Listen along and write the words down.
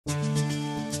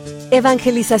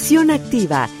Evangelización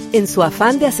Activa, en su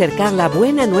afán de acercar la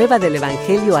buena nueva del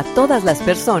Evangelio a todas las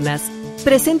personas,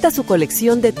 presenta su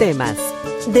colección de temas,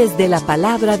 desde la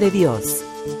Palabra de Dios.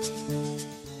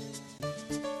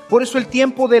 Por eso el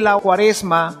tiempo de la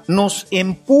Cuaresma nos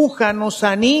empuja, nos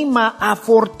anima a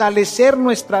fortalecer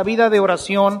nuestra vida de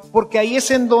oración, porque ahí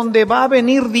es en donde va a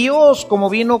venir Dios, como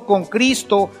vino con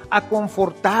Cristo, a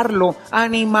confortarlo, a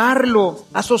animarlo,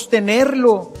 a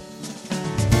sostenerlo.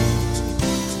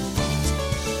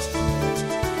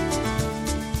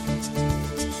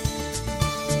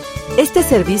 Este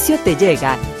servicio te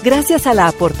llega gracias a la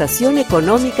aportación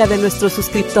económica de nuestros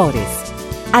suscriptores.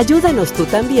 Ayúdanos tú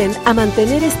también a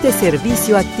mantener este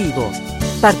servicio activo.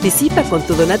 Participa con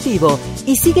tu donativo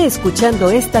y sigue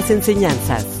escuchando estas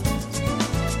enseñanzas.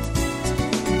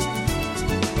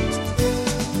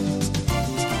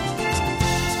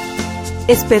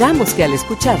 Esperamos que al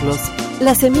escucharlos,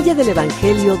 la semilla del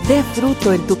Evangelio dé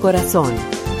fruto en tu corazón.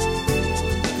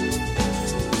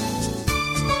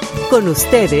 Con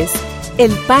ustedes,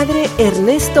 el Padre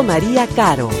Ernesto María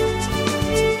Caro.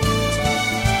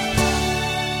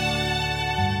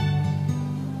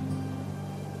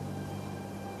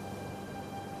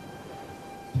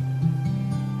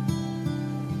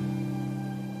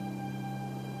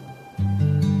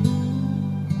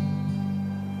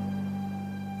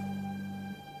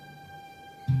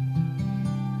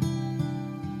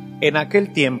 En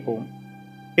aquel tiempo,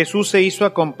 Jesús se hizo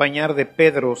acompañar de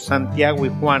Pedro, Santiago y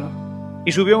Juan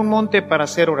y subió a un monte para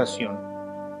hacer oración.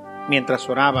 Mientras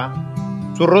oraba,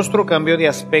 su rostro cambió de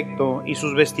aspecto y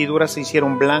sus vestiduras se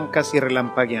hicieron blancas y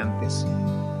relampagueantes.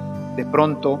 De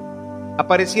pronto,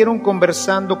 aparecieron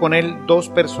conversando con él dos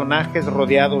personajes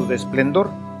rodeados de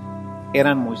esplendor.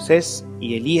 Eran Moisés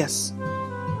y Elías,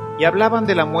 y hablaban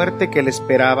de la muerte que le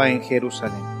esperaba en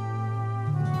Jerusalén.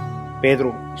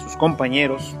 Pedro y sus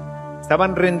compañeros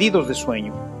estaban rendidos de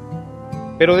sueño,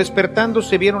 pero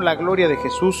despertándose vieron la gloria de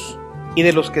Jesús y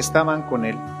de los que estaban con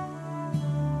él.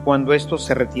 Cuando estos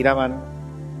se retiraban,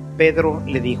 Pedro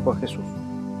le dijo a Jesús: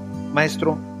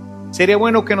 Maestro, sería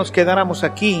bueno que nos quedáramos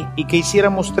aquí y que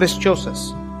hiciéramos 3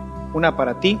 chozas, una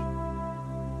para ti,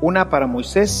 una para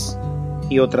Moisés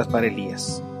y otras para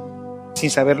Elías, sin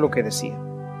saber lo que decía.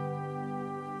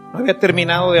 No había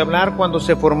terminado de hablar cuando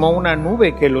se formó una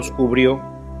nube que los cubrió,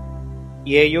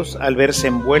 y ellos, al verse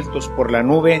envueltos por la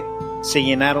nube, se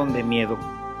llenaron de miedo.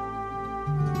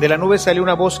 De la nube salió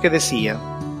una voz que decía: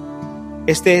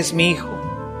 Este es mi Hijo,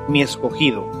 mi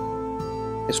escogido,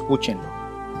 escúchenlo.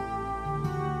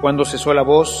 Cuando cesó la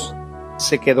voz,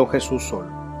 se quedó Jesús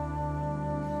solo.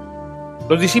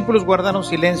 Los discípulos guardaron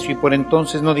silencio y por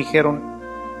entonces no dijeron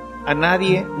a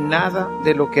nadie nada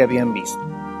de lo que habían visto.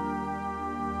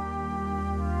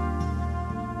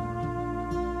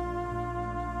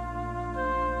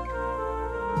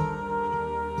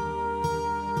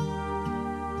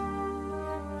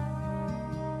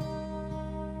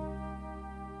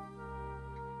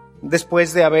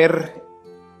 Después de haber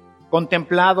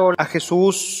contemplado a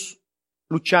Jesús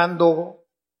luchando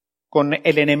con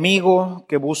el enemigo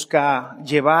que busca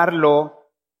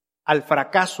llevarlo al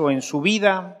fracaso en su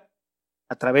vida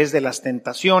a través de las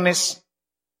tentaciones,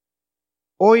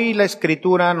 hoy la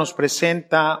Escritura nos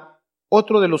presenta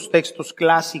otro de los textos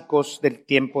clásicos del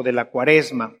tiempo de la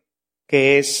Cuaresma,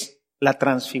 que es la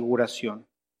transfiguración.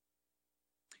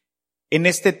 En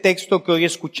este texto que hoy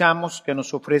escuchamos, que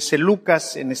nos ofrece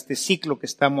Lucas en este ciclo que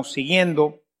estamos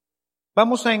siguiendo,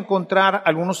 vamos a encontrar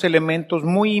algunos elementos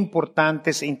muy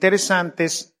importantes e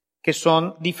interesantes que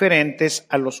son diferentes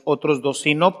a los otros 2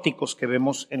 sinópticos que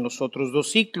vemos en los otros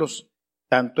 2 ciclos,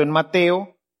 tanto en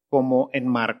Mateo como en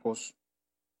Marcos.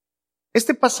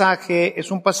 Este pasaje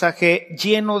es un pasaje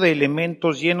lleno de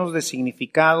elementos, llenos de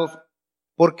significados,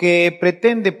 porque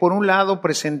pretende, por un lado,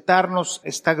 presentarnos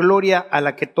esta gloria a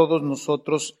la que todos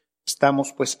nosotros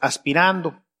estamos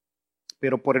aspirando,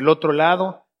 pero por el otro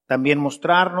lado, también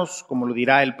mostrarnos, como lo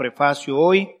dirá el prefacio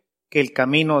hoy, que el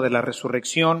camino de la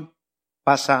resurrección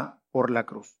pasa por la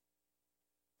cruz.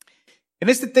 En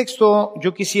este texto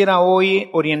yo quisiera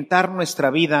hoy orientar nuestra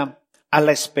vida a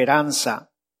la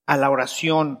esperanza, a la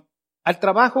oración, al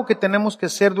trabajo que tenemos que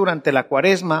hacer durante la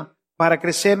Cuaresma para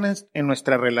crecer en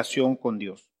nuestra relación con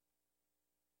Dios.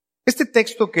 Este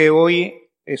texto que hoy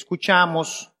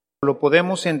escuchamos lo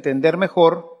podemos entender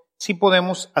mejor si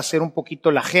podemos hacer un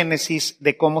poquito la génesis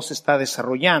de cómo se está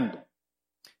desarrollando.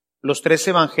 Los 3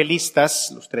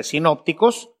 evangelistas, los 3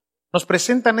 sinópticos, nos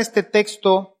presentan este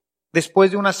texto después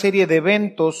de una serie de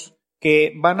eventos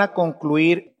que van a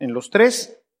concluir en los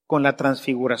 3 con la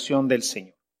transfiguración del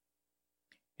Señor.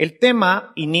 El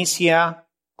tema inicia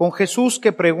con Jesús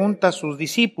que pregunta a sus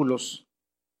discípulos: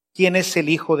 ¿quién es el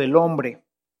Hijo del Hombre?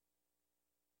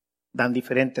 Dan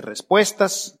diferentes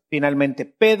respuestas. Finalmente,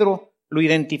 Pedro lo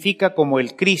identifica como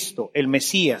el Cristo, el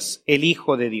Mesías, el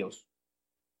Hijo de Dios.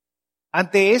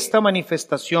 Ante esta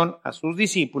manifestación a sus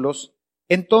discípulos,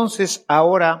 entonces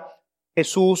ahora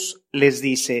Jesús les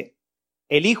dice,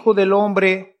 el Hijo del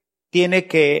Hombre tiene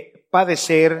que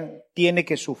padecer, tiene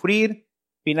que sufrir,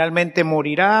 finalmente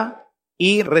morirá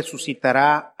y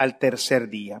resucitará al tercer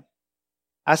día.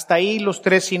 Hasta ahí los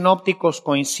tres sinópticos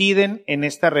coinciden en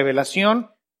esta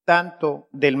revelación, tanto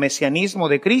del mesianismo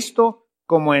de Cristo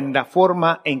como en la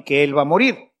forma en que Él va a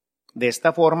morir. De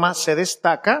esta forma se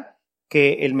destaca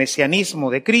que el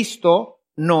mesianismo de Cristo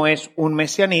no es un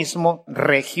mesianismo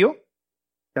regio,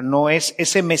 no es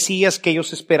ese Mesías que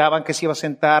ellos esperaban que se iba a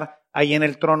sentar ahí en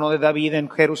el trono de David en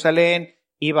Jerusalén,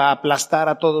 iba a aplastar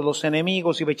a todos los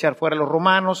enemigos, iba a echar fuera a los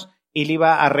romanos y le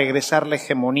iba a regresar la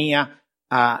hegemonía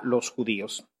a los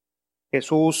judíos.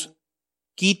 Jesús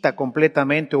quita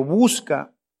completamente o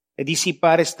busca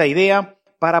disipar esta idea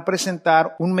para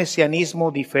presentar un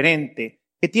mesianismo diferente,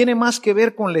 que tiene más que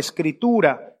ver con la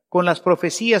Escritura, con las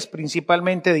profecías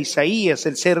principalmente de Isaías,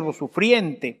 el siervo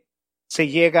sufriente. Se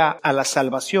llega a la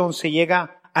salvación, se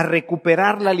llega a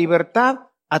recuperar la libertad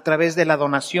a través de la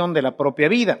donación de la propia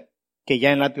vida, que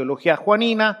ya en la teología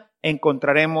juanina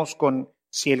encontraremos con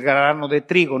si el grano de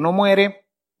trigo no muere,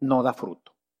 no da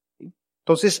fruto.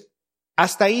 Entonces,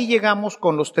 hasta ahí llegamos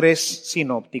con los tres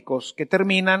sinópticos que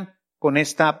terminan con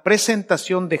esta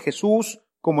presentación de Jesús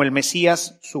como el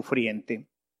Mesías sufriente.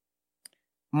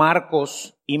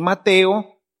 Marcos y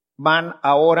Mateo van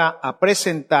ahora a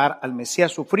presentar al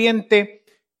Mesías sufriente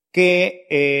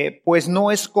que pues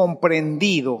no es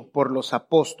comprendido por los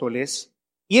apóstoles,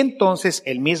 y entonces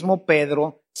el mismo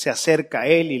Pedro se acerca a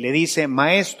él y le dice,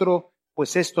 Maestro,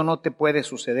 pues esto no te puede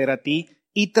suceder a ti,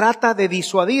 y trata de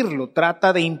disuadirlo,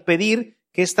 trata de impedir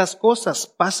que estas cosas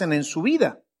pasen en su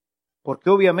vida, porque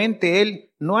obviamente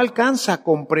él no alcanza a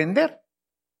comprender.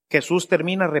 Jesús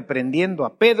termina reprendiendo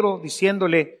a Pedro,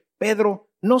 diciéndole, Pedro,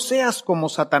 no seas como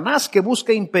Satanás que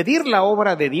busca impedir la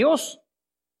obra de Dios.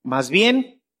 Más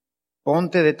bien,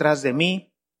 ponte detrás de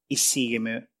mí y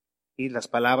sígueme. Y las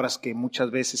palabras que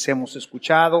muchas veces hemos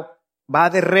escuchado, va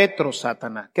de retro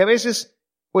Satanás, que a veces,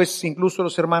 pues incluso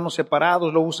los hermanos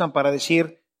separados lo usan para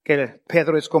decir que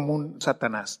Pedro es como un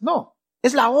Satanás. No,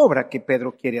 es la obra que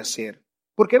Pedro quiere hacer.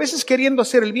 Porque a veces queriendo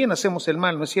hacer el bien hacemos el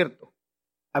mal, ¿no es cierto?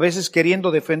 A veces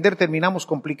queriendo defender terminamos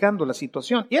complicando la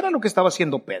situación. Y era lo que estaba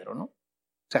haciendo Pedro, ¿no?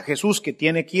 O sea, Jesús que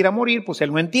tiene que ir a morir, pues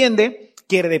él no entiende,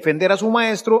 quiere defender a su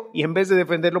maestro y en vez de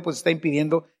defenderlo, pues está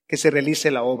impidiendo que se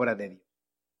realice la obra de Dios.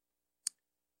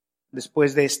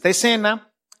 Después de esta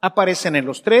escena, aparecen en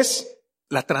los tres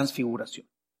la transfiguración.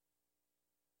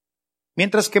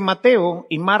 Mientras que Mateo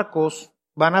y Marcos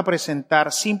van a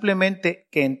presentar simplemente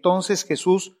que entonces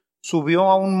Jesús subió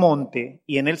a un monte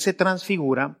y en él se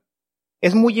transfigura,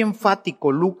 es muy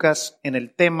enfático Lucas en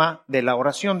el tema de la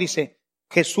oración. Dice,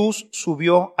 Jesús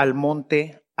subió al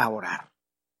monte a orar.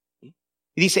 Y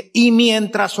dice, y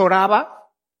mientras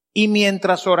oraba,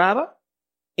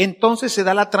 entonces se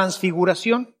da la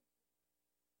transfiguración.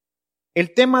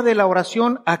 El tema de la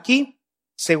oración aquí,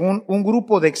 según un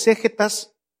grupo de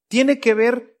exégetas, tiene que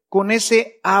ver con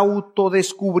ese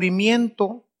autodescubrimiento,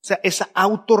 o sea, esa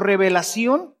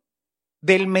autorrevelación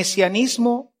del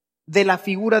mesianismo, de la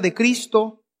figura de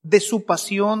Cristo, de su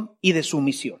pasión y de su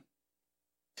misión.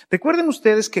 Recuerden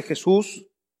ustedes que Jesús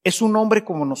es un hombre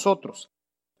como nosotros,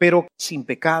 pero sin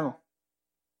pecado.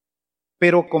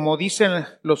 Pero como dicen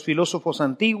los filósofos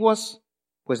antiguos,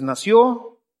 pues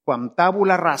nació quam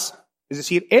tabula rasa. Es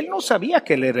decir, él no sabía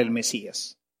que él era el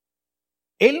Mesías.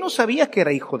 Él no sabía que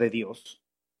era hijo de Dios.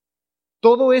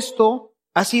 Todo esto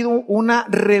ha sido una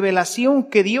revelación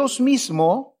que Dios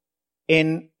mismo,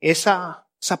 en esa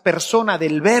persona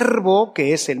del Verbo,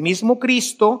 que es el mismo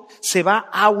Cristo, se va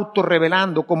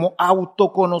autorrevelando, como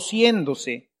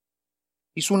autoconociéndose.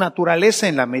 Y su naturaleza,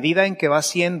 en la medida en que va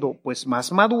siendo pues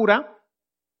más madura,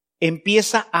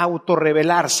 empieza a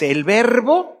autorrevelarse. El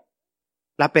Verbo,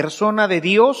 la persona de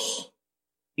Dios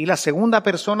y la segunda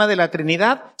persona de la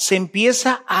Trinidad, se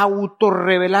empieza a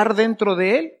autorrevelar dentro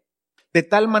de él, de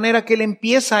tal manera que él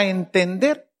empieza a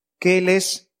entender que él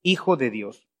es hijo de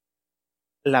Dios.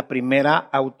 La primera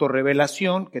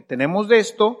autorrevelación que tenemos de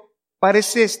esto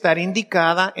parece estar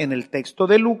indicada en el texto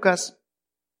de Lucas,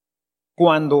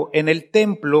 cuando en el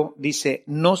templo dice,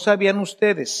 ¿no sabían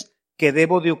ustedes que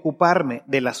debo de ocuparme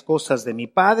de las cosas de mi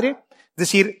Padre? Es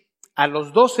decir, a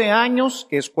los 12 años,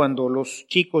 que es cuando los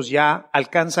chicos ya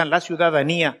alcanzan la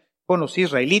ciudadanía con los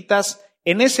israelitas,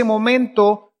 en ese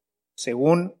momento,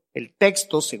 según el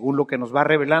texto, según lo que nos va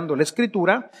revelando la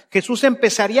Escritura, Jesús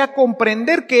empezaría a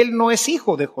comprender que Él no es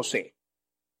hijo de José,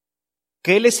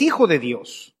 que Él es hijo de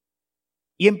Dios.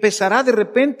 Y empezará de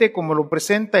repente, como lo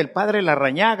presenta el padre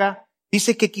Larrañaga,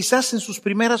 dice que quizás en sus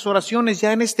primeras oraciones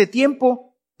ya en este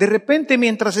tiempo, de repente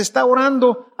mientras está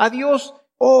orando a Dios,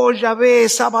 oh Yahvé,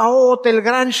 Sabaoth, el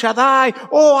gran Shaddai,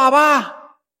 oh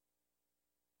Abba.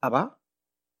 ¿Abba?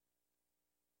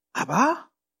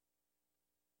 ¿Abba?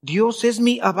 ¿Dios es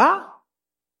mi Abba?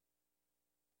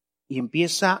 Y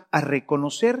empieza a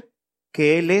reconocer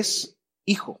que Él es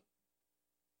hijo,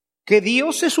 que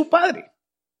Dios es su Padre,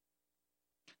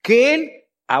 que Él,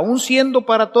 aun siendo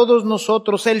para todos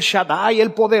nosotros el Shaddai,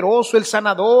 el poderoso, el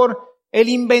sanador, el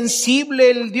invencible,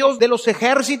 el Dios de los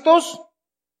ejércitos,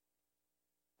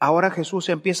 ahora Jesús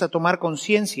empieza a tomar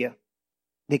conciencia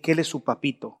de que Él es su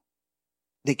papito,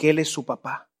 de que Él es su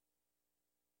papá.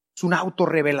 Es una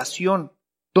autorrevelación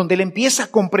donde Él empieza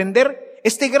a comprender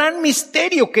este gran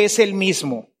misterio que es Él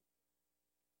mismo.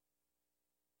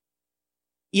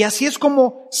 Y así es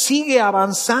como sigue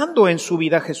avanzando en su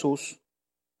vida Jesús,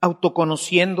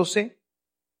 autoconociéndose,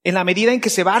 en la medida en que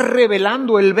se va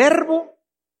revelando el Verbo,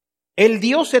 el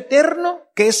Dios eterno,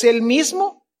 que es Él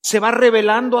mismo, se va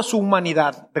revelando a su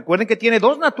humanidad. Recuerden que tiene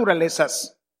dos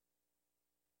naturalezas,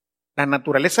 la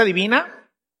naturaleza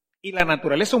divina y la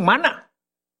naturaleza humana.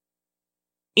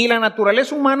 Y la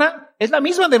naturaleza humana es la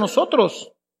misma de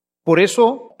nosotros. Por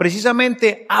eso,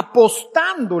 precisamente,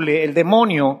 apostándole el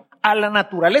demonio a la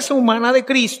naturaleza humana de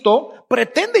Cristo,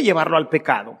 pretende llevarlo al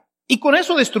pecado y con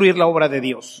eso destruir la obra de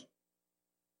Dios.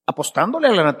 Apostándole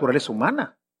a la naturaleza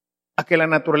humana, a que la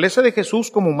naturaleza de Jesús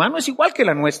como humano es igual que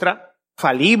la nuestra,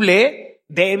 falible,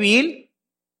 débil.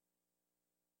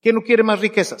 ¿Quién no quiere más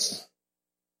riquezas?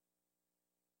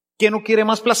 ¿Quién no quiere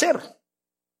más placer?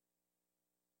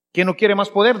 ¿Quién no quiere más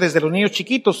poder? Desde los niños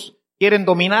chiquitos quieren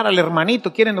dominar al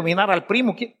hermanito, quieren dominar al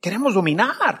primo, queremos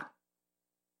dominar.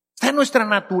 Está en nuestra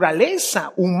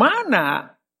naturaleza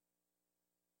humana.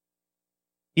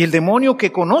 Y el demonio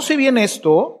que conoce bien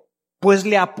esto, pues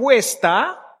le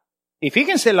apuesta, y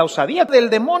fíjense la osadía del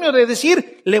demonio de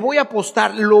decir, le voy a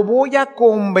apostar, lo voy a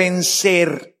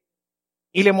convencer.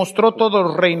 Y le mostró todos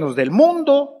los reinos del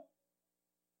mundo,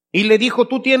 y le dijo,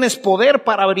 tú tienes poder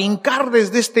para brincar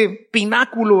desde este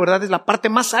pináculo, ¿verdad? Es la parte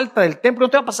más alta del templo,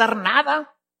 no te va a pasar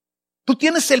nada. Tú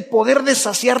tienes el poder de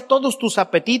saciar todos tus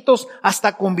apetitos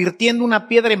hasta convirtiendo una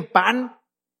piedra en pan.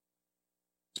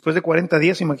 Después de 40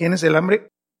 días, imagínense el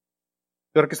hambre.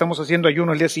 Y ahora que estamos haciendo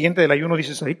ayuno, al día siguiente del ayuno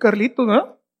dices, ay Carlitos,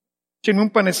 ¿no? Échenme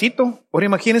un panecito. Ahora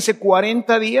imagínense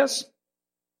 40 días.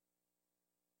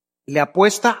 Le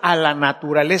apuesta a la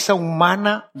naturaleza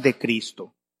humana de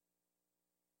Cristo.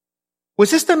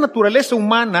 Pues esta naturaleza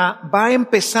humana va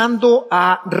empezando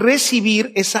a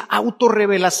recibir esa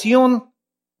autorrevelación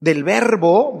del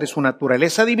Verbo, de su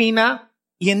naturaleza divina,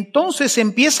 y entonces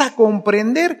empieza a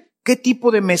comprender qué tipo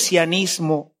de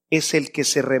mesianismo es el que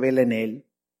se revela en él.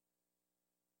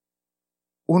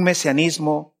 Un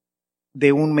mesianismo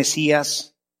de un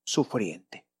Mesías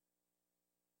sufriente.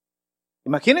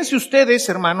 Imagínense ustedes,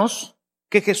 hermanos,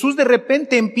 que Jesús de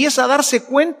repente empieza a darse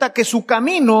cuenta que su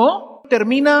camino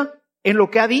termina en lo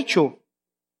que ha dicho.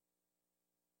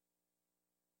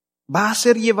 Va a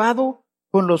ser llevado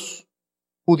con los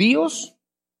judíos,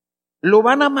 lo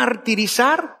van a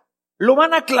martirizar, lo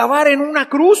van a clavar en una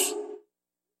cruz,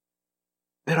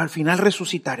 pero al final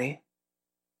resucitaré.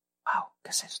 ¡Wow!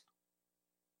 ¿Qué es esto?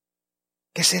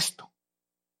 ¿Qué es esto?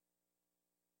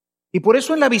 Y por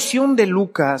eso en la visión de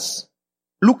Lucas,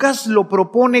 Lucas lo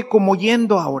propone como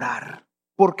yendo a orar.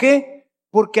 ¿Por qué?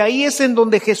 Porque ahí es en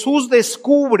donde Jesús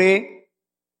descubre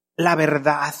la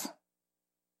verdad.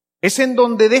 Es en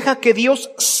donde deja que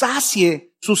Dios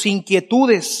sacie sus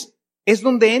inquietudes. Es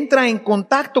donde entra en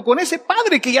contacto con ese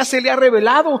Padre que ya se le ha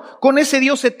revelado, con ese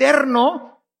Dios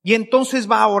eterno, y entonces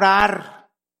va a orar,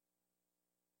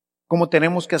 como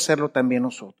tenemos que hacerlo también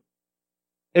nosotros.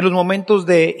 En los momentos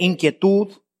de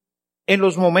inquietud, en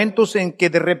los momentos en que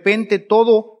de repente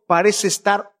todo parece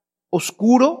estar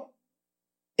oscuro,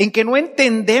 en que no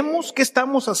entendemos qué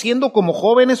estamos haciendo como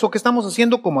jóvenes o qué estamos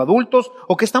haciendo como adultos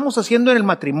o qué estamos haciendo en el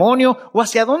matrimonio o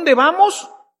hacia dónde vamos,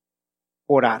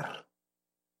 orar.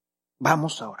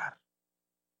 Vamos a orar.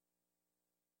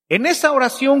 En esa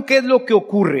oración, ¿qué es lo que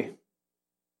ocurre?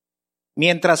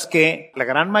 Mientras que la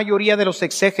gran mayoría de los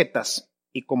exégetas,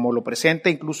 y como lo presenta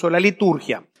incluso la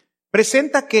liturgia,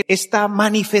 presenta que esta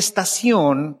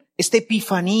manifestación, esta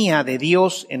epifanía de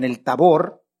Dios en el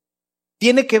Tabor,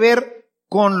 tiene que ver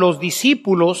con los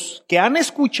discípulos que han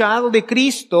escuchado de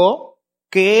Cristo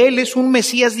que Él es un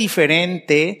Mesías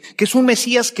diferente, que es un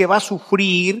Mesías que va a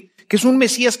sufrir, que es un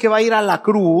Mesías que va a ir a la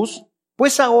cruz,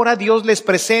 pues ahora Dios les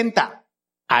presenta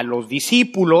a los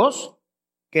discípulos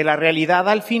que la realidad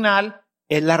al final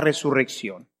es la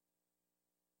resurrección.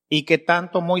 Y que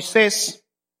tanto Moisés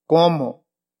como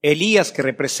Elías, que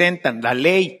representan la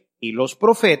ley y los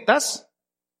profetas,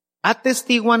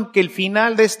 atestiguan que el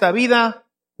final de esta vida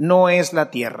no es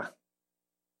la tierra,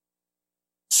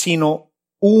 sino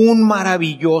un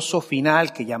maravilloso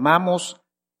final que llamamos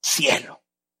cielo.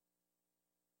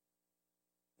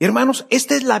 Hermanos,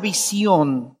 esta es la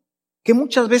visión que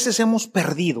muchas veces hemos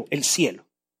perdido, el cielo,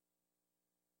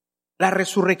 la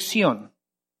resurrección.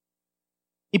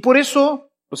 Y por eso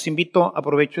los invito,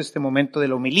 aprovecho este momento de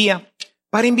la homilía,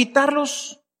 para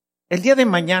invitarlos el día de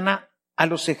mañana a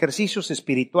los ejercicios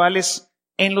espirituales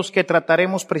en los que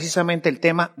trataremos precisamente el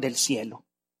tema del cielo.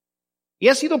 Y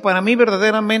ha sido para mí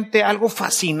verdaderamente algo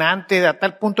fascinante, a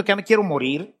tal punto que ya me quiero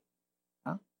morir.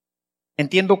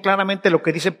 Entiendo claramente lo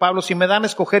que dice Pablo, si me dan a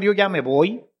escoger yo ya me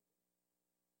voy.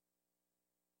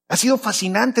 Ha sido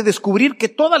fascinante descubrir que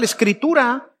toda la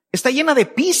Escritura está llena de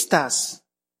pistas,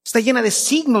 está llena de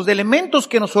signos, de elementos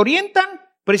que nos orientan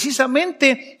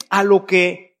precisamente a lo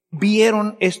que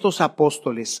vieron estos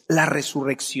apóstoles, la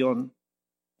resurrección,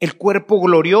 el cuerpo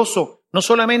glorioso, no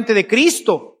solamente de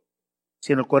Cristo,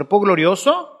 sino el cuerpo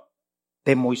glorioso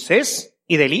de Moisés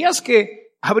y de Elías,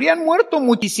 que habrían muerto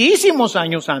muchísimos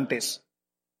años antes.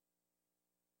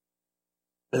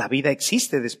 La vida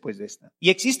existe después de esta. Y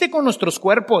existe con nuestros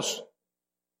cuerpos.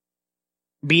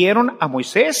 Vieron a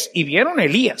Moisés y vieron a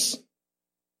Elías.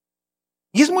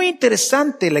 Y es muy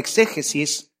interesante la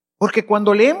exégesis, porque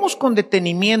cuando leemos con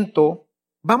detenimiento,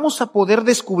 vamos a poder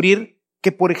descubrir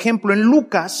que, por ejemplo, en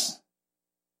Lucas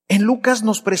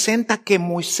nos presenta que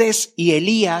Moisés y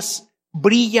Elías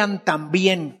brillan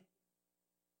también,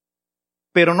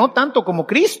 pero no tanto como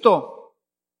Cristo,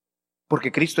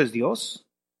 porque Cristo es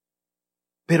Dios,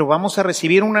 pero vamos a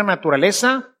recibir una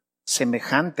naturaleza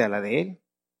semejante a la de Él.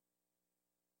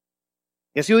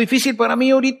 Y ha sido difícil para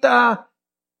mí ahorita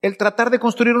el tratar de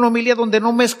construir una homilía donde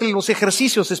no mezcle los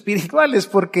ejercicios espirituales,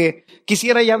 porque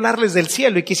quisiera ya hablarles del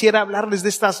cielo y quisiera hablarles de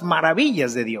estas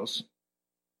maravillas de Dios.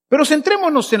 Pero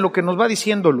centrémonos en lo que nos va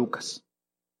diciendo Lucas.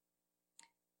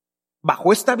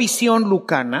 Bajo esta visión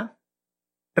lucana,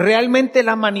 realmente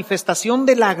la manifestación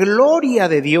de la gloria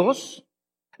de Dios,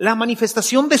 la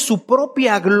manifestación de su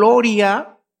propia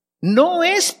gloria, no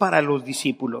es para los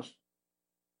discípulos,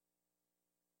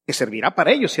 que servirá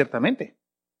para ellos ciertamente,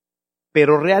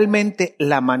 pero realmente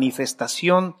la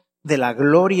manifestación de la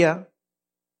gloria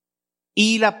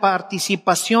y la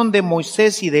participación de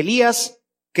Moisés y de Elías,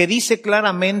 que dice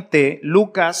claramente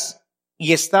Lucas,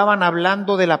 y estaban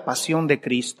hablando de la pasión de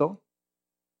Cristo,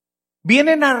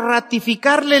 vienen a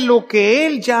ratificarle lo que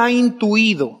él ya ha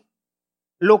intuido,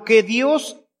 lo que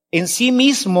Dios en sí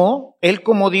mismo, él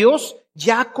como Dios,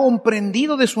 ya ha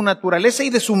comprendido de su naturaleza y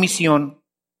de su misión.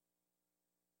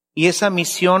 Y esa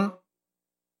misión,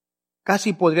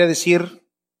 casi podría decir,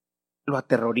 lo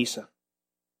aterroriza.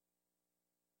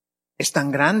 Es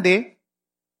tan grande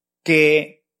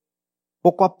que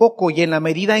poco a poco y en la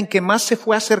medida en que más se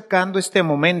fue acercando este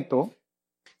momento,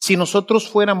 si nosotros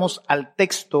fuéramos al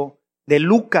texto de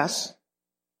Lucas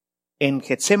en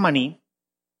Getsemaní,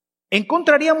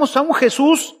 encontraríamos a un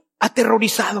Jesús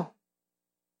aterrorizado.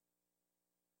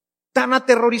 Tan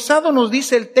aterrorizado nos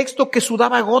dice el texto que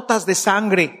sudaba gotas de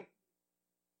sangre.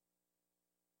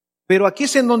 Pero aquí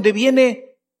es en donde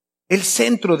viene el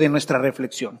centro de nuestra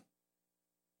reflexión.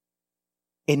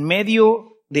 En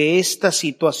medio de estas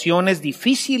situaciones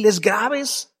difíciles,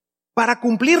 graves, para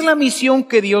cumplir la misión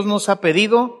que Dios nos ha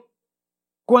pedido,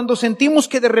 cuando sentimos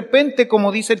que de repente,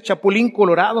 como dice el Chapulín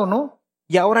Colorado, ¿no?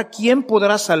 ¿Y ahora quién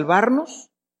podrá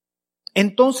salvarnos?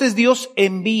 Entonces Dios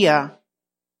envía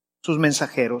sus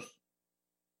mensajeros.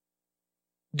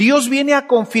 Dios viene a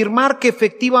confirmar que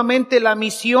efectivamente la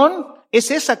misión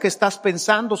es esa que estás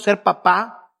pensando, ser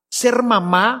papá, ser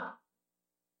mamá,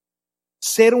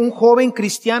 ser un joven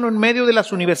cristiano en medio de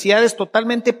las universidades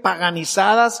totalmente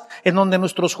paganizadas, en donde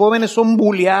nuestros jóvenes son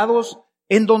buleados,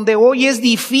 en donde hoy es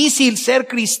difícil ser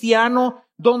cristiano,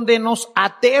 donde nos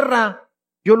aterra.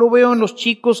 Yo lo veo en los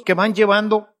chicos que van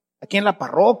llevando aquí en la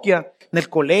parroquia, en el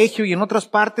colegio y en otras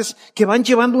partes, que van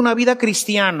llevando una vida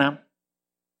cristiana.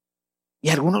 Y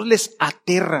a algunos les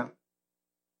aterra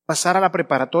pasar a la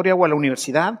preparatoria o a la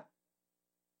universidad,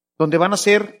 donde van a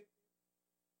ser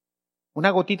una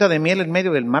gotita de miel en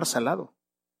medio del mar salado,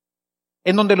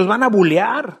 en donde los van a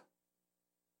bulear,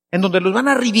 en donde los van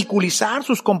a ridiculizar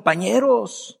sus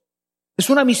compañeros. Es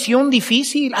una misión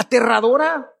difícil,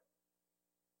 aterradora.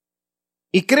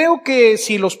 Y creo que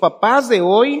si los papás de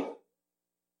hoy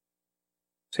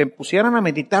se pusieran a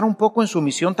meditar un poco en su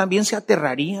misión, también se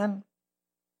aterrarían.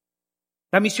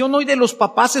 La misión hoy de los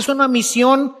papás es una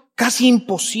misión casi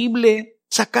imposible,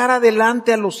 sacar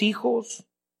adelante a los hijos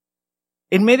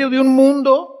en medio de un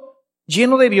mundo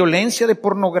lleno de violencia, de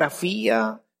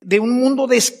pornografía, de un mundo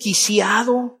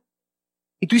desquiciado.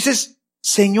 Y tú dices,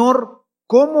 Señor,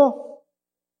 ¿cómo?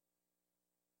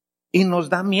 Y nos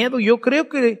da miedo. Yo creo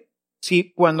que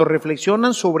si cuando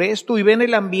reflexionan sobre esto y ven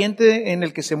el ambiente en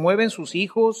el que se mueven sus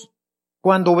hijos,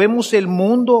 cuando vemos el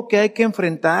mundo que hay que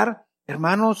enfrentar,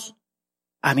 hermanos,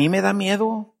 a mí me da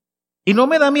miedo. Y no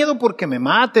me da miedo porque me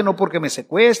maten, o porque me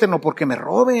secuestren, o porque me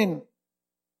roben,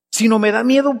 sino me da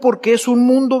miedo porque es un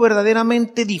mundo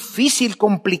verdaderamente difícil,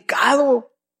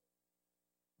 complicado.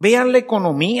 Vean la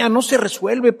economía, no se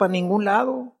resuelve para ningún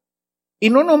lado. Y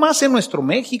no nomás en nuestro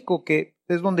México, que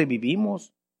es donde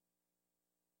vivimos.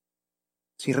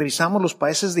 Si revisamos los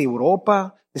países de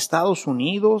Europa, de Estados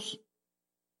Unidos,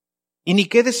 y ni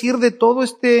qué decir de todo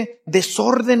este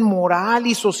desorden moral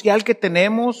y social que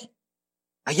tenemos,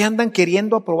 allá andan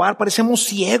queriendo aprobar, parecemos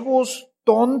ciegos,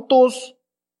 tontos,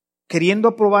 queriendo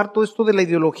aprobar todo esto de la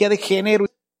ideología de género.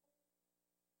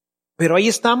 Pero ahí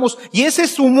estamos, y ese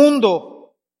es su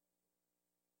mundo.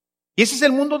 Y ese es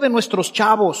el mundo de nuestros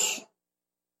chavos.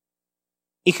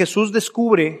 Y Jesús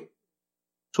descubre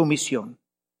su misión.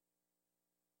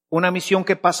 Una misión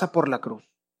que pasa por la cruz.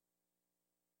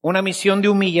 Una misión de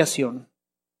humillación.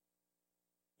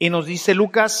 Y nos dice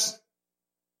Lucas,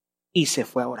 y se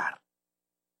fue a orar.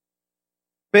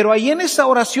 Pero ahí en esa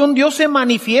oración Dios se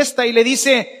manifiesta y le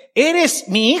dice, eres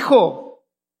mi hijo,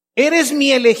 eres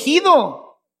mi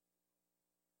elegido.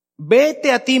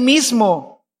 Vete a ti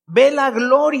mismo, ve la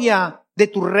gloria de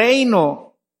tu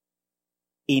reino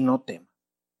y no temas.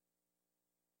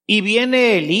 Y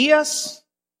viene Elías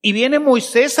y viene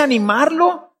Moisés a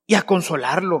animarlo y a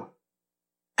consolarlo,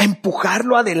 a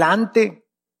empujarlo adelante.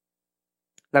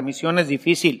 La misión es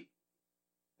difícil,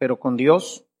 pero con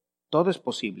Dios todo es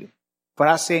posible.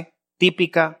 Frase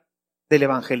típica del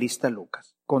evangelista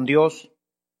Lucas. Con Dios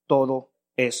todo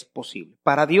es posible.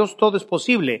 Para Dios todo es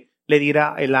posible, le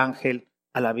dirá el ángel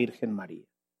a la Virgen María.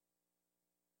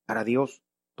 Para Dios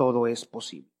todo es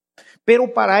posible.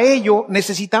 Pero para ello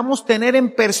necesitamos tener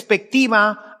en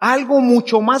perspectiva algo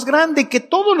mucho más grande que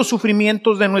todos los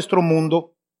sufrimientos de nuestro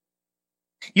mundo.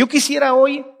 Yo quisiera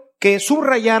hoy que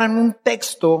subrayaran un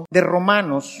texto de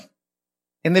Romanos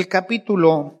en el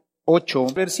capítulo 8,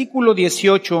 versículo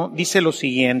 18, dice lo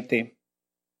siguiente.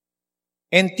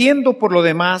 Entiendo por lo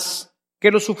demás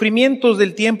que los sufrimientos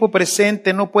del tiempo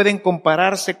presente no pueden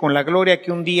compararse con la gloria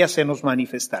que un día se nos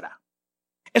manifestará.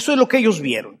 Eso es lo que ellos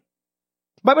vieron.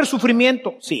 ¿Va a haber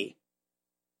sufrimiento? Sí.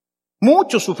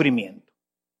 Mucho sufrimiento.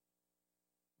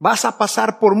 Vas a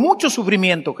pasar por mucho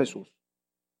sufrimiento, Jesús.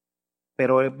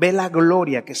 Pero ve la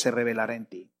gloria que se revelará en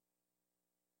ti.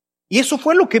 Y eso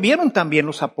fue lo que vieron también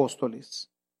los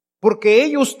apóstoles. Porque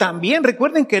ellos también,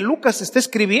 recuerden que Lucas está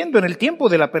escribiendo en el tiempo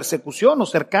de la persecución o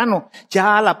cercano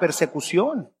ya a la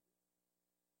persecución.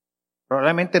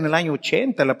 Probablemente en el año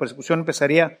 80, la persecución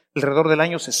empezaría alrededor del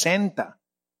año 60.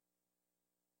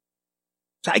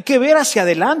 O sea, hay que ver hacia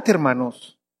adelante,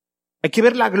 hermanos. Hay que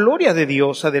ver la gloria de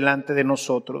Dios adelante de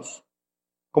nosotros.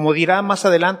 Como dirá más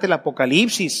adelante el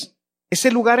Apocalipsis,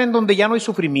 ese lugar en donde ya no hay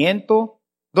sufrimiento,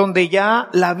 donde ya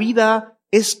la vida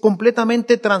es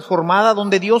completamente transformada,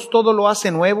 donde Dios todo lo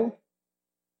hace nuevo.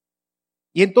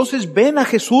 Y entonces ven a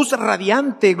Jesús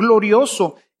radiante,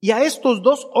 glorioso, y a estos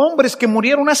dos hombres que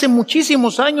murieron hace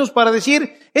muchísimos años para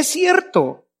decir, es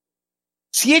cierto,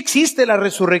 sí existe la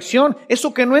resurrección.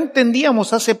 Eso que no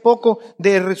entendíamos hace poco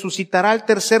de resucitará al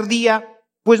tercer día,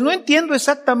 pues no entiendo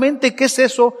exactamente qué es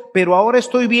eso, pero ahora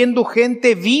estoy viendo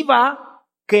gente viva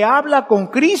que habla con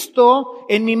Cristo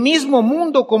en mi mismo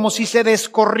mundo, como si se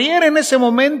descorriera en ese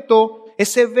momento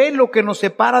ese velo que nos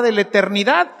separa de la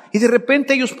eternidad, y de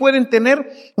repente ellos pueden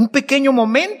tener un pequeño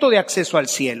momento de acceso al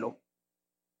cielo.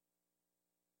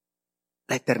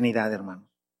 La eternidad, hermano,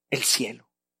 el cielo,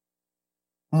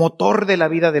 motor de la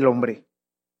vida del hombre.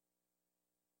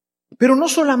 Pero no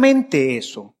solamente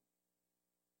eso.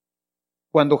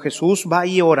 Cuando Jesús va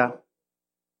y ora,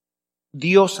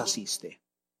 Dios asiste.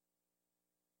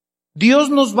 Dios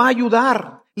nos va a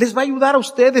ayudar, les va a ayudar a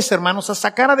ustedes, hermanos, a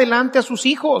sacar adelante a sus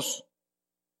hijos.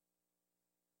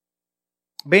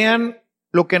 Vean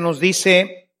lo que nos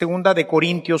dice 2 de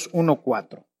Corintios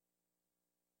 1:4.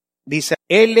 Dice,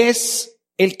 Él es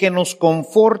el que nos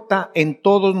conforta en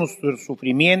todos nuestros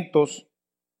sufrimientos,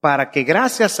 para que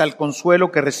gracias al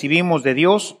consuelo que recibimos de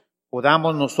Dios,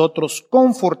 podamos nosotros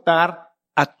confortar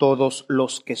a todos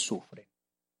los que sufren.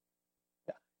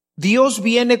 Dios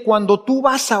viene cuando tú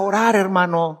vas a orar,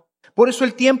 hermano. Por eso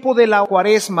el tiempo de la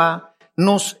Cuaresma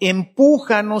nos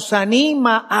empuja, nos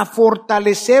anima a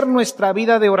fortalecer nuestra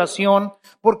vida de oración,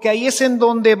 porque ahí es en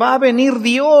donde va a venir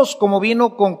Dios, como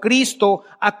vino con Cristo,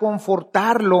 a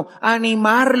confortarlo, a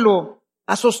animarlo,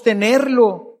 a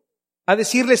sostenerlo, a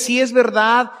decirle, sí, es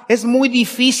verdad, es muy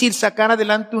difícil sacar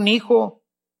adelante un hijo.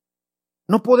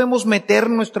 No podemos meter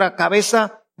nuestra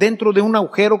cabeza dentro de un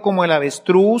agujero como el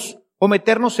avestruz, o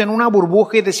meternos en una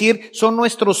burbuja y decir, son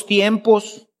nuestros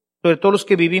tiempos, sobre todo los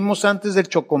que vivimos antes del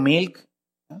Chocomilk,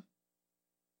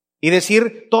 y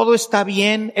decir, todo está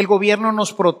bien, el gobierno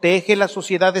nos protege, la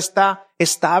sociedad está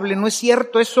estable. No es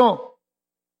cierto eso.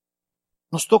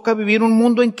 Nos toca vivir un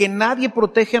mundo en que nadie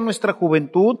protege a nuestra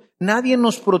juventud, nadie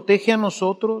nos protege a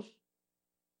nosotros.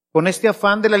 Con este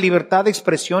afán de la libertad de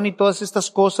expresión y todas estas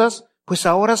cosas, pues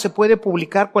ahora se puede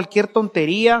publicar cualquier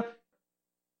tontería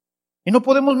y no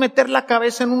podemos meter la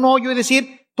cabeza en un hoyo y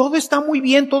decir, todo está muy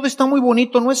bien, todo está muy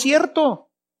bonito. No es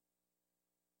cierto.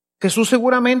 Jesús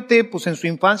seguramente, pues en su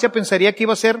infancia pensaría que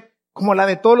iba a ser como la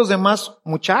de todos los demás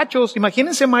muchachos.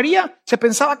 Imagínense, María se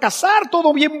pensaba casar,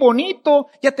 todo bien bonito,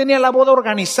 ya tenía la boda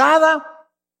organizada,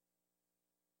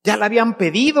 ya la habían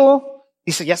pedido,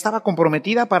 dice, ya estaba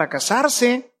comprometida para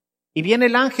casarse, y viene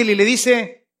el ángel y le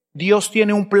dice, Dios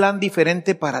tiene un plan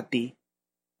diferente para ti.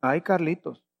 Ay,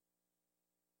 Carlitos.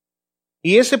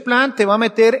 Y ese plan te va a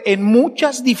meter en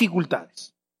muchas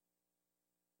dificultades.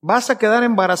 Vas a quedar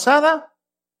embarazada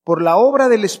por la obra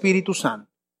del Espíritu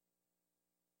Santo,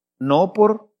 no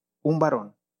por un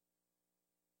varón.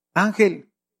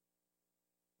 Ángel,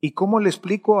 ¿y cómo le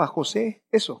explico a José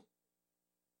eso?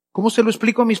 ¿Cómo se lo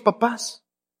explico a mis papás?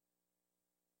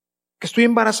 Que estoy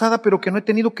embarazada pero que no he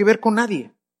tenido que ver con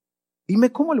nadie.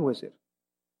 Dime cómo le voy a hacer.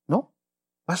 No,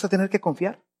 vas a tener que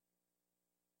confiar.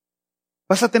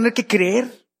 Vas a tener que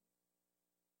creer.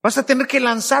 Vas a tener que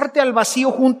lanzarte al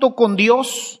vacío junto con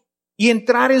Dios y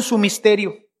entrar en su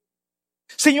misterio.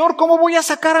 Señor, ¿cómo voy a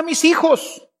sacar a mis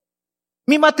hijos?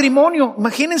 Mi matrimonio.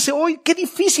 Imagínense hoy, qué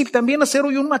difícil también hacer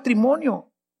hoy un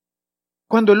matrimonio.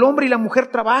 Cuando el hombre y la mujer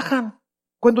trabajan,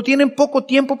 cuando tienen poco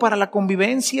tiempo para la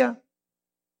convivencia.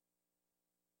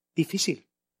 Difícil.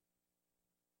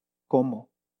 ¿Cómo?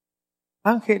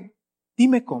 Ángel,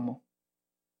 dime cómo.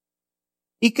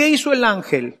 ¿Y qué hizo el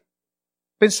ángel?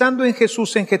 Pensando en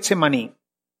Jesús en Getsemaní.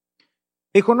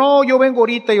 Dijo, no, yo vengo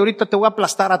ahorita y ahorita te voy a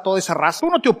aplastar a toda esa raza.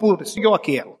 Tú no te apures, yo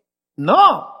aquí hago.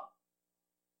 No.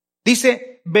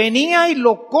 Dice, venía y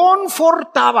lo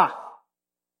confortaba.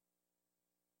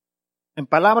 En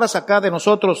palabras acá de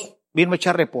nosotros, vino a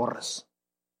echarle porras.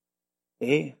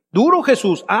 Duro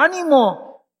Jesús,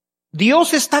 ánimo.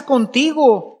 Dios está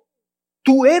contigo.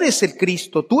 Tú eres el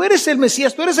Cristo, tú eres el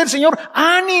Mesías, tú eres el Señor.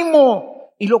 ¡Ánimo!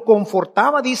 Y lo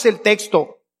confortaba, dice el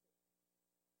texto.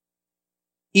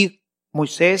 Y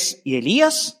Moisés y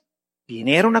Elías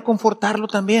vinieron a confortarlo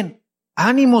también.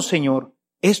 Ánimo, Señor,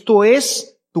 esto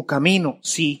es tu camino.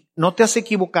 Sí, no te has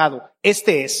equivocado,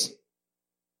 este es.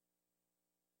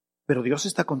 Pero Dios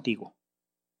está contigo.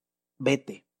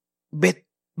 Vete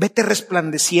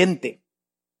resplandeciente.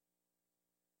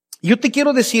 Y yo te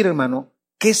quiero decir, hermano,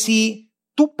 que si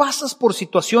tú pasas por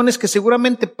situaciones que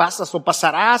seguramente pasas o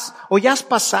pasarás o ya has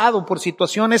pasado por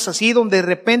situaciones así donde de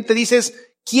repente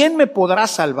dices, ¿quién me podrá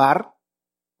salvar?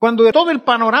 Cuando todo el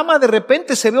panorama de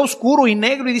repente se ve oscuro y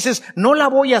negro y dices, no la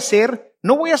voy a hacer,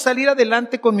 no voy a salir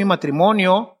adelante con mi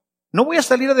matrimonio, no voy a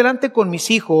salir adelante con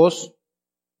mis hijos,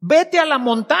 vete a la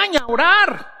montaña a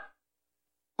orar,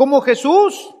 como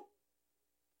Jesús.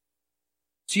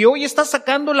 Si hoy estás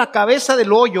sacando la cabeza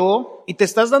del hoyo y te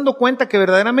estás dando cuenta que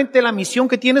verdaderamente la misión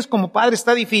que tienes como padre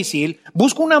está difícil,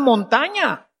 busca una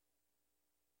montaña.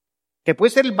 Que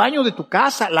puede ser el baño de tu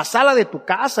casa, la sala de tu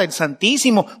casa, el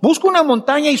Santísimo. Busca una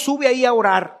montaña y sube ahí a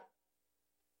orar.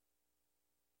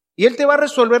 ¿Y Él te va a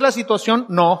resolver la situación?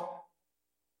 No.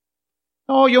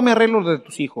 No, yo me arreglo de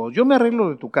tus hijos, yo me arreglo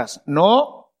de tu casa.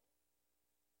 No.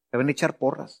 Te van a echar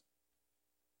porras.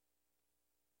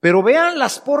 Pero vean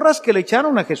las porras que le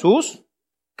echaron a Jesús,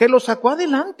 que lo sacó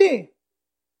adelante.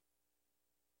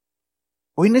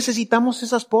 Hoy necesitamos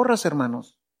esas porras,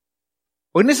 hermanos.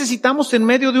 Hoy necesitamos, en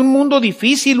medio de un mundo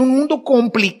difícil, un mundo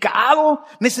complicado,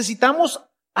 necesitamos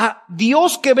a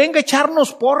Dios que venga a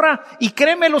echarnos porra. Y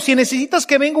créemelo, si necesitas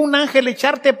que venga un ángel a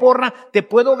echarte porra, te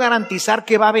puedo garantizar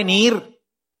que va a venir.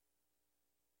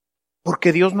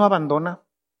 Porque Dios no abandona.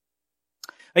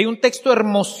 Hay un texto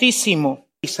hermosísimo,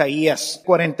 Isaías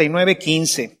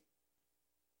 49:15.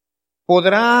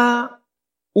 ¿Podrá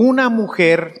una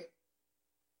mujer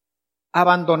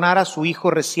abandonar a su hijo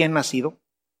recién nacido?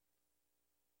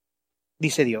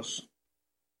 Dice Dios.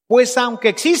 Pues aunque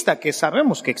exista, que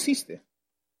sabemos que existe,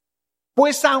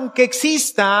 pues aunque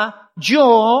exista,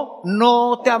 yo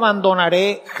no te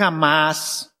abandonaré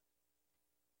jamás.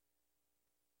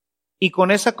 Y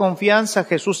con esa confianza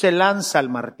Jesús se lanza al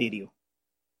martirio.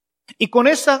 Y con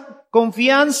esa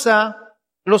confianza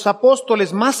los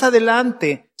apóstoles más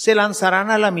adelante se lanzarán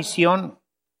a la misión.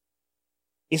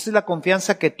 Esa es la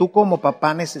confianza que tú como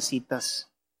papá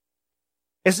necesitas.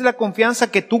 Esa es la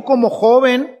confianza que tú como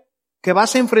joven que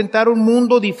vas a enfrentar un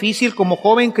mundo difícil, como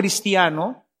joven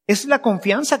cristiano, esa es la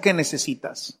confianza que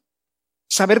necesitas.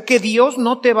 Saber que Dios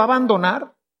no te va a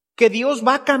abandonar, que Dios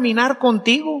va a caminar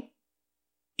contigo.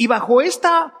 Y bajo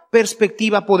esta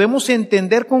perspectiva podemos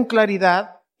entender con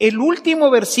claridad el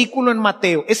último versículo en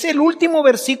Mateo. Es el último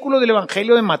versículo del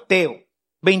Evangelio de Mateo,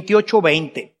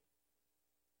 28:20.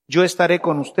 Yo estaré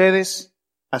con ustedes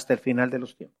hasta el final de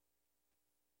los tiempos.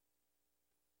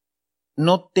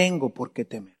 No tengo por qué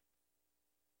temer.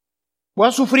 ¿Voy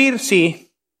a sufrir?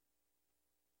 Sí.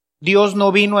 Dios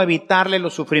no vino a evitarle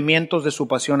los sufrimientos de su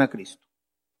pasión a Cristo.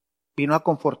 Vino a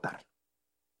confortarlo.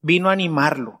 Vino a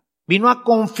animarlo. Vino a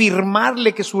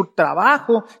confirmarle que su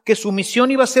trabajo, que su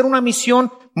misión iba a ser una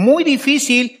misión muy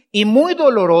difícil y muy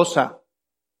dolorosa.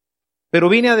 Pero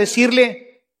vine a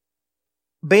decirle,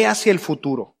 ve hacia el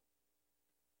futuro.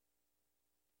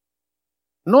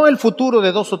 No el futuro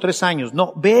de 2 o 3 años,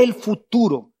 no, ve el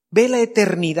futuro, ve la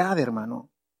eternidad, hermano.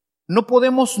 No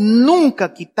podemos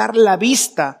nunca quitar la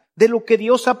vista de lo que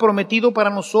Dios ha prometido para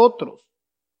nosotros.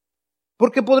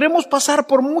 Porque podremos pasar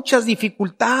por muchas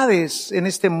dificultades en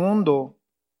este mundo.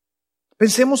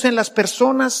 Pensemos en las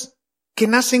personas que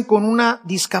nacen con una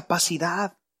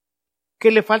discapacidad,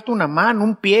 que le falta una mano,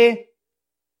 un pie,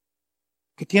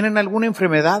 que tienen alguna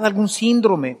enfermedad, algún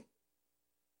síndrome.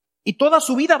 Y toda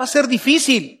su vida va a ser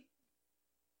difícil.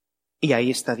 Y ahí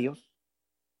está Dios.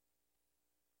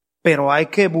 Pero hay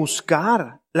que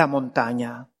buscar la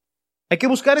montaña. Hay que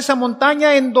buscar esa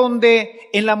montaña en donde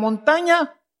en la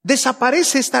montaña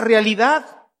desaparece esta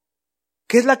realidad,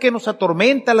 que es la que nos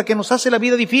atormenta, la que nos hace la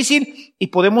vida difícil, y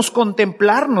podemos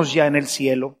contemplarnos ya en el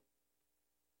cielo.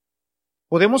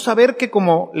 Podemos saber que,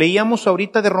 como leíamos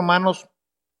ahorita de Romanos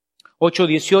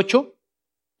 8:18,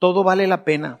 todo vale la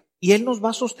pena y Él nos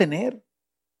va a sostener.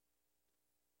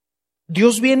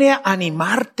 Dios viene a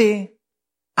animarte,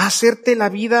 a hacerte la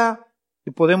vida,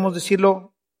 y podemos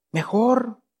decirlo,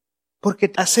 mejor,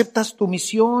 porque aceptas tu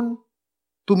misión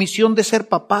de ser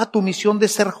papá, tu misión de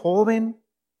ser joven.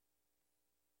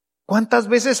 ¿Cuántas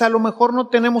veces a lo mejor no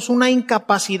tenemos una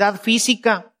incapacidad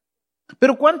física?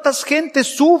 Pero ¿cuántas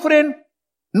gentes sufren,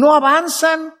 no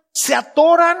avanzan, se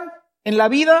atoran en la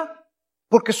vida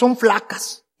porque son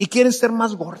flacas y quieren ser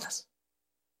más gordas?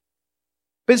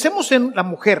 Pensemos en la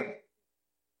mujer,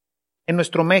 en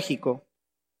nuestro México,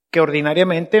 que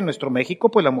ordinariamente en nuestro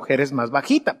México pues la mujer es más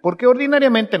bajita, porque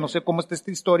ordinariamente, no sé cómo está esta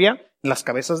historia, en las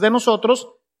cabezas de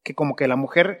nosotros, que como que la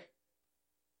mujer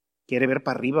quiere ver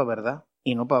para arriba, ¿verdad?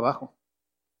 Y no para abajo.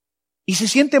 Y se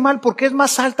siente mal porque es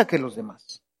más alta que los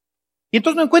demás. Y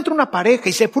entonces no encuentra una pareja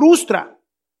y se frustra,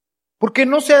 porque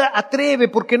no se atreve,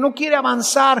 porque no quiere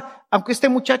avanzar, aunque este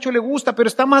muchacho le gusta, pero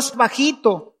está más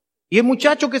bajito. Y el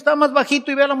muchacho que está más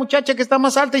bajito y ve a la muchacha que está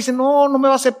más alta y dice, no me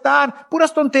va a aceptar,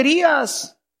 puras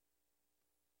tonterías.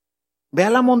 Ve a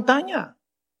la montaña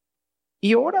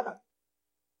y ora.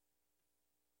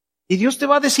 Y Dios te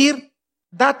va a decir,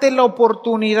 date la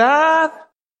oportunidad.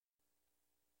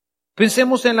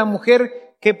 Pensemos en la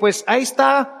mujer que pues ahí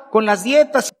está con las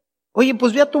dietas. Oye,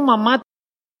 pues ve a tu mamá,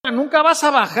 nunca vas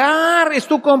a bajar, es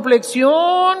tu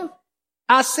complexión.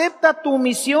 Acepta tu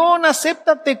misión,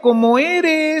 acéptate como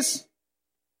eres.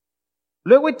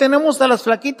 Luego y tenemos a las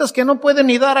flaquitas que no pueden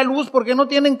ni dar a luz porque no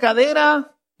tienen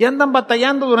cadera. Y andan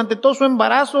batallando durante todo su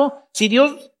embarazo. Si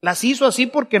Dios las hizo así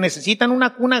porque necesitan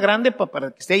una cuna grande para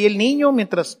que esté ahí el niño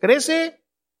mientras crece.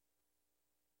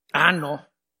 Ah, no.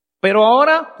 Pero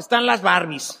ahora están las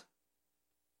Barbies.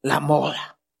 La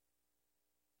moda.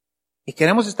 Y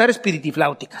queremos estar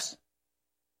espiritifláuticas.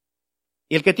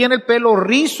 Y el que tiene el pelo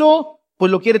rizo,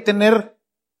 pues lo quiere tener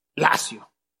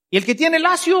lacio. Y el que tiene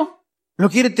lacio, lo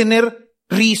quiere tener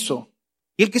rizo.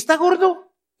 Y el que está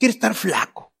gordo, quiere estar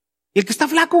flaco. Y el que está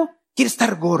flaco quiere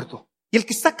estar gordo. Y el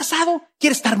que está casado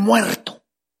quiere estar muerto.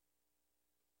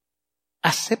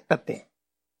 Acéptate.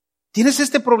 ¿Tienes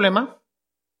este problema?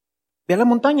 Ve a la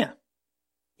montaña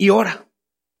y ora.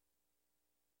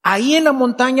 Ahí en la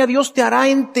montaña Dios te hará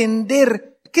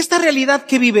entender que esta realidad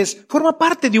que vives forma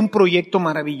parte de un proyecto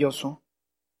maravilloso.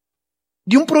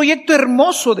 De un proyecto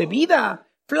hermoso de vida.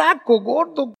 Flaco,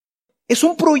 gordo. Es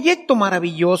un proyecto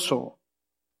maravilloso.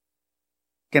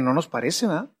 Que no nos parece,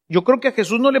 ¿verdad? Yo creo que a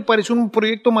Jesús no le pareció un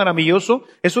proyecto maravilloso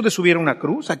eso de subir a una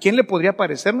cruz. ¿A quién le podría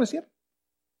parecer, no es cierto?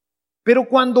 Pero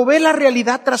cuando ve la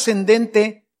realidad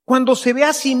trascendente, cuando se ve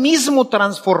a sí mismo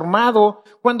transformado,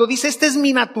 cuando dice, esta es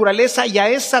mi naturaleza y a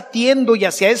esa tiendo y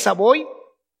hacia esa voy,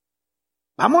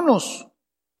 vámonos.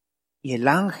 Y el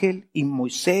ángel y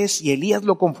Moisés y Elías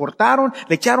lo confortaron,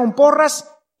 le echaron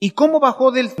porras. ¿Y cómo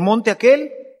bajó del monte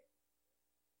aquel?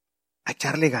 A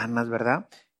echarle ganas, ¿verdad?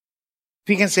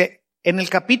 Fíjense, en el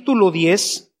capítulo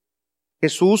 10,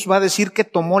 Jesús va a decir que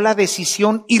tomó la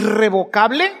decisión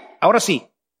irrevocable, ahora sí,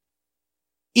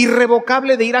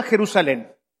 irrevocable de ir a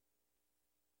Jerusalén.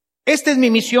 Esta es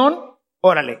mi misión,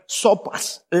 órale,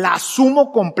 sopas, la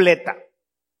asumo completa.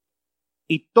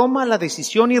 Y toma la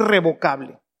decisión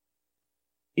irrevocable.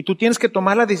 Y tú tienes que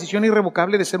tomar la decisión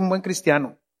irrevocable de ser un buen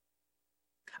cristiano,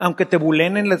 aunque te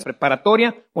bulen en la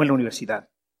preparatoria o en la universidad.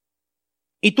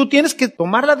 Y tú tienes que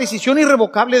tomar la decisión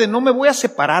irrevocable de no me voy a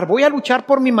separar, voy a luchar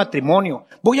por mi matrimonio,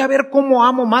 voy a ver cómo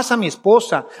amo más a mi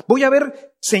esposa, voy a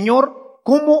ver, Señor,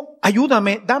 cómo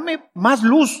ayúdame, dame más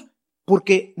luz,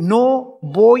 porque no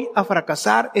voy a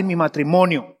fracasar en mi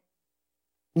matrimonio,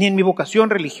 ni en mi vocación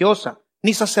religiosa,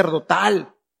 ni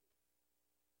sacerdotal,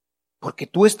 porque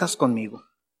tú estás conmigo.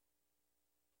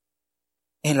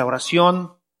 En la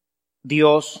oración,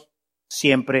 Dios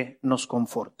siempre nos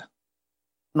conforta,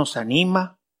 nos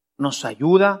anima, nos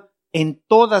ayuda. En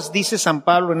todas, dice San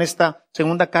Pablo en esta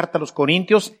segunda carta a los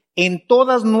Corintios, en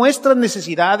todas nuestras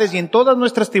necesidades y en todas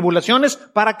nuestras tribulaciones.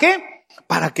 ¿Para qué?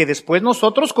 Para que después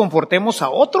nosotros confortemos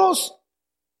a otros.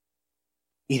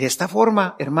 Y de esta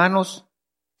forma, hermanos,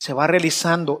 se va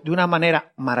realizando de una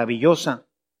manera maravillosa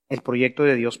el proyecto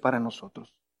de Dios para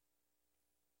nosotros.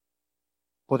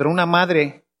 ¿Podrá una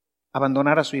madre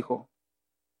abandonar a su hijo?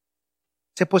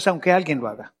 Sé pues, aunque alguien lo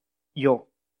haga, yo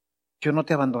no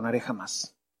te abandonaré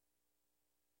jamás.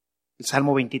 El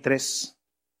Salmo 23.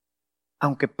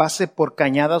 Aunque pase por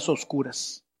cañadas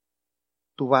oscuras,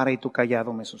 tu vara y tu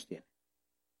cayado me sostienen.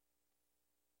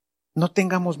 No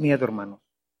tengamos miedo, hermanos.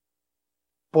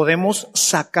 Podemos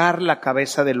sacar la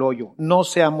cabeza del hoyo, no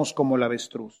seamos como el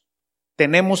avestruz.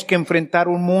 Tenemos que enfrentar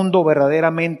un mundo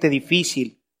verdaderamente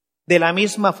difícil, de la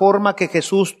misma forma que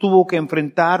Jesús tuvo que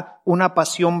enfrentar una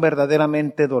pasión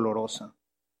verdaderamente dolorosa.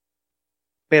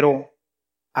 Pero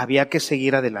había que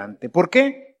seguir adelante. ¿Por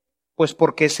qué? Pues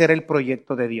porque ese era el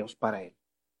proyecto de Dios para él.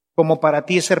 Como para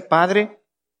ti es ser padre,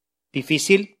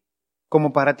 difícil.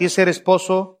 Como para ti es ser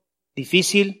esposo,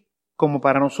 difícil. Como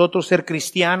para nosotros ser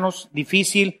cristianos,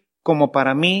 difícil. Como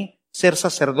para mí ser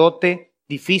sacerdote,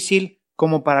 difícil.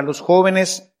 Como para los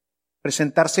jóvenes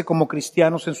presentarse como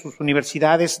cristianos en sus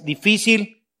universidades,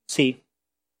 difícil, sí.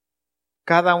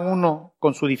 Cada uno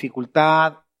con su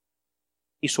dificultad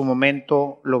y su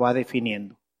momento lo va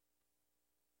definiendo.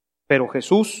 Pero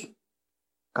Jesús,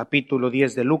 capítulo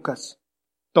 10 de Lucas,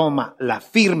 toma la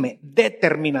firme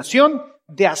determinación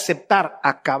de aceptar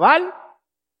a cabal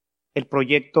el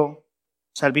proyecto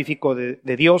salvífico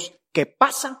de Dios que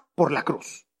pasa por la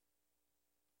cruz.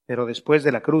 Pero después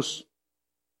de la cruz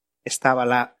estaba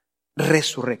la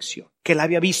resurrección, que la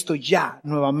había visto ya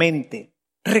nuevamente.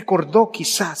 Recordó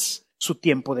quizás su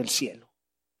tiempo del cielo.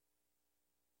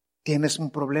 ¿Tienes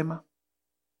un problema?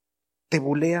 ¿Te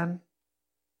bulean?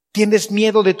 ¿Tienes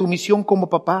miedo de tu misión como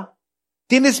papá?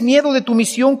 ¿Tienes miedo de tu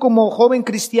misión como joven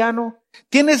cristiano?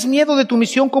 ¿Tienes miedo de tu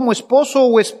misión como esposo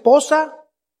o esposa?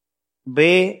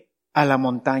 Ve a la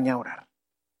montaña a orar,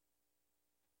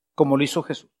 como lo hizo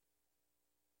Jesús.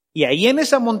 Y ahí en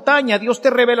esa montaña Dios te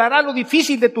revelará lo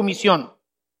difícil de tu misión,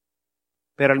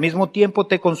 pero al mismo tiempo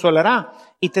te consolará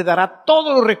y te dará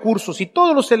todos los recursos y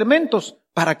todos los elementos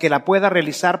para que la puedas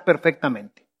realizar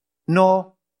perfectamente.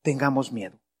 No tengamos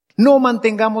miedo. No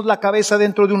mantengamos la cabeza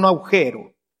dentro de un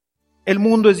agujero. El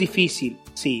mundo es difícil,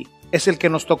 sí, es el que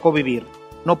nos tocó vivir.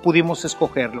 No pudimos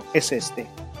escogerlo, es este.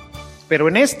 Pero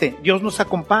en este Dios nos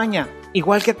acompaña,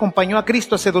 igual que acompañó a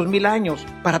Cristo hace 2000 años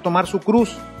para tomar su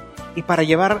cruz y para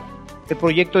llevar el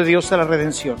proyecto de Dios a la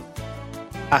redención.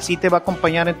 Así te va a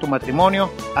acompañar en tu matrimonio,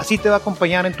 así te va a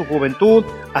acompañar en tu juventud,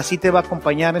 así te va a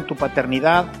acompañar en tu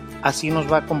paternidad, así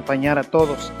nos va a acompañar a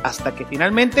todos, hasta que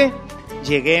finalmente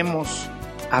lleguemos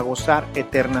a gozar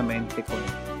eternamente con Él.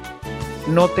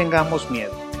 No tengamos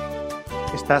miedo.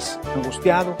 ¿Estás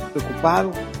angustiado,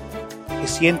 preocupado? ¿Te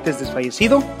sientes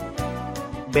desfallecido?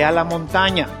 Ve a la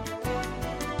montaña,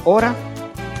 ora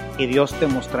y Dios te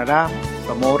mostrará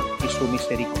su amor y su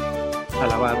misericordia.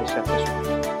 Alabado sea Jesús.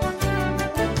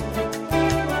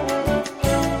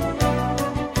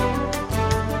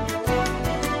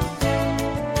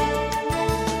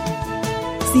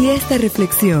 Si esta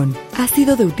reflexión ha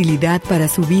sido de utilidad para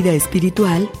su vida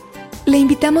espiritual, le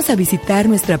invitamos a visitar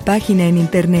nuestra página en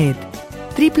internet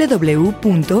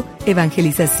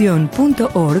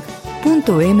www.evangelizacion.org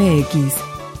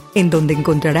en donde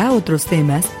encontrará otros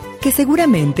temas que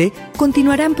seguramente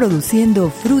continuarán produciendo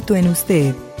fruto en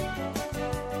usted.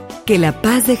 Que la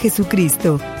paz de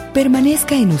Jesucristo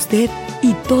permanezca en usted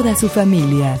y toda su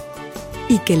familia,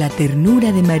 y que la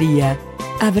ternura de María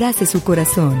abrace su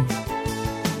corazón.